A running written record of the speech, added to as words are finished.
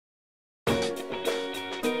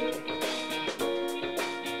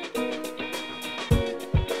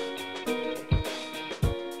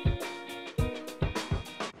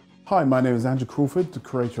Hi, my name is Andrew Crawford, the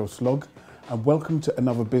creator of Slog, and welcome to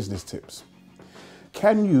another Business Tips.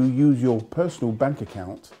 Can you use your personal bank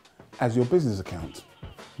account as your business account?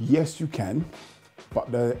 Yes, you can, but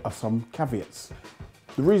there are some caveats.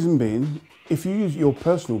 The reason being, if you use your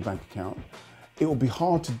personal bank account, it will be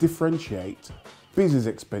hard to differentiate business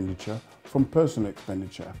expenditure from personal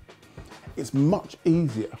expenditure. It's much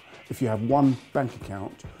easier if you have one bank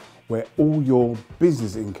account where all your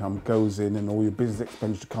business income goes in and all your business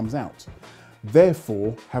expenditure comes out.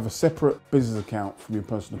 Therefore, have a separate business account from your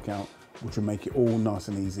personal account, which will make it all nice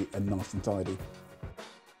and easy and nice and tidy.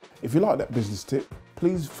 If you like that business tip,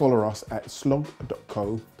 please follow us at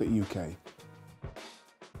slog.co.uk.